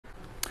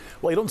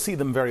Well, you don't see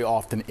them very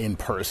often in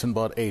person,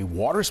 but a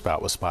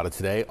waterspout was spotted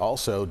today,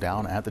 also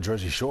down at the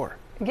Jersey Shore.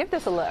 Give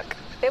this a look.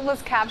 It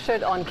was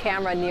captured on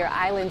camera near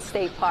Island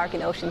State Park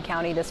in Ocean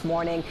County this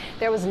morning.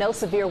 There was no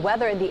severe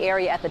weather in the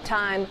area at the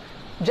time.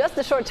 Just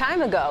a short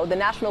time ago, the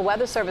National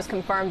Weather Service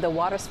confirmed the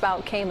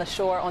waterspout came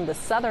ashore on the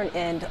southern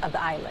end of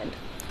the island.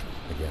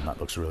 Again, that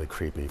looks really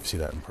creepy if you see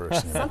that in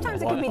person.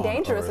 Sometimes it can be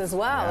dangerous as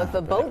well if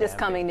a boat is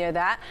coming near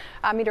that.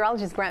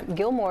 Meteorologist Grant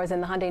Gilmore is in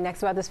the Hyundai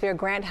Next Weathersphere.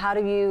 Grant, how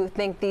do you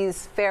think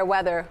these fair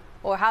weather,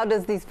 or how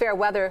does these fair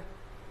weather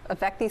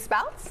affect these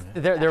spouts?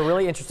 They're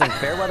really interesting.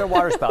 Fair weather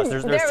waterspouts.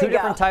 There's two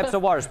different types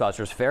of waterspouts.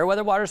 There's fair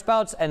weather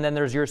waterspouts, and then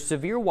there's your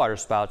severe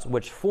waterspouts,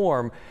 which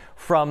form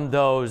from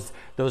those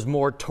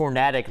more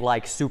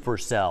tornadic-like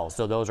supercells.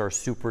 So those are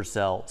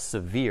supercell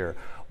severe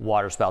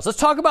waterspouts. Let's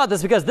talk about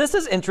this because this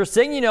is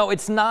interesting. You know,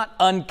 it's not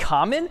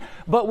uncommon,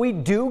 but we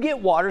do get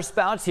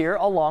waterspouts here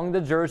along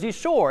the Jersey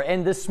Shore.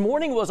 And this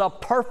morning was a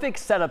perfect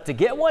setup to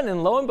get one.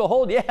 And lo and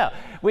behold, yeah,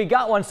 we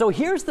got one. So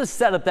here's the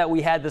setup that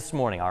we had this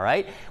morning, all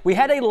right? We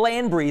had a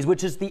land breeze,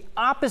 which is the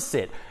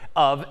opposite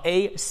of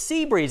a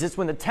sea breeze. It's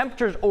when the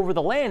temperatures over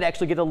the land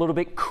actually get a little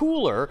bit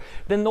cooler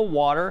than the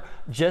water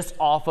just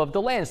off of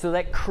the land. So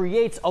that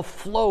creates a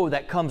flow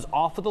that comes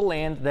off of the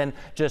land than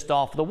just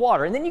off of the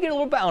water. And then you get a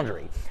little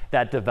boundary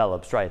that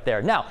develops right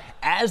there. Now,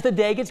 as the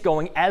day gets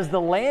going, as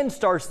the land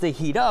starts to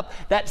heat up,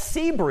 that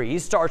sea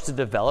breeze starts to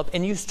develop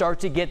and you start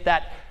to get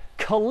that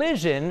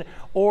collision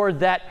or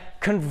that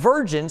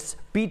convergence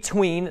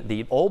between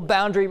the old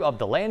boundary of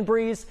the land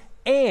breeze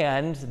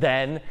and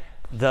then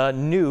the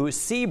new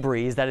sea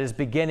breeze that is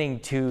beginning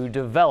to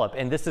develop.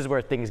 And this is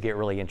where things get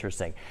really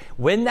interesting.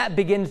 When that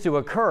begins to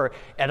occur,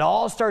 it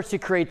all starts to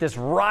create this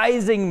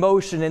rising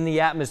motion in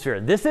the atmosphere.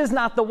 This is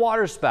not the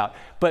waterspout,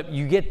 but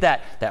you get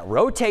that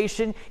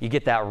rotation, you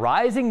get that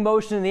rising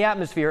motion in the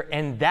atmosphere,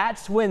 and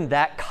that's when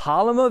that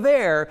column of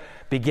air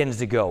begins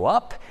to go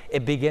up,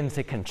 it begins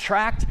to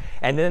contract,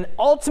 and then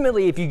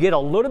ultimately, if you get a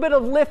little bit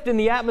of lift in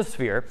the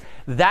atmosphere,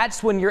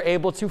 that's when you're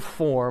able to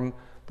form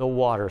the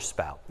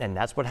waterspout. And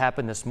that's what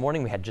happened this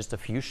morning. We had just a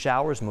few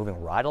showers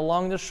moving right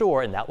along the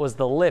shore, and that was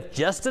the lift,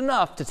 just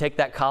enough to take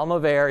that column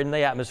of air in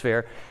the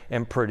atmosphere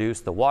and produce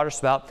the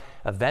waterspout.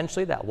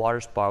 Eventually, that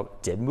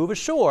waterspout did move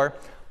ashore,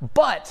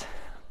 but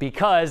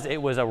because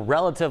it was a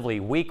relatively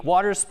weak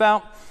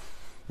waterspout,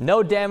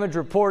 no damage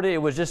reported. It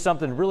was just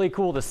something really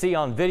cool to see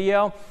on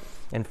video.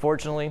 And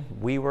fortunately,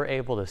 we were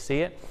able to see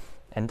it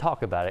and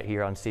talk about it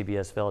here on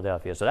CBS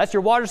Philadelphia. So that's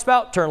your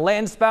waterspout turned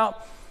land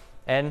spout.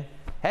 And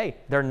hey,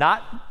 they're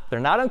not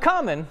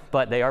uncommon,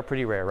 but they are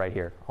pretty rare right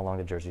here along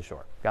the Jersey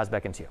Shore. Guys,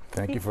 back into you.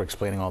 Thank you for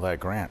explaining all that,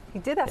 Grant.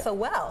 You did that so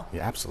well.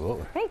 Yeah,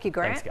 absolutely. Thank you,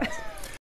 Grant. Thanks, guys.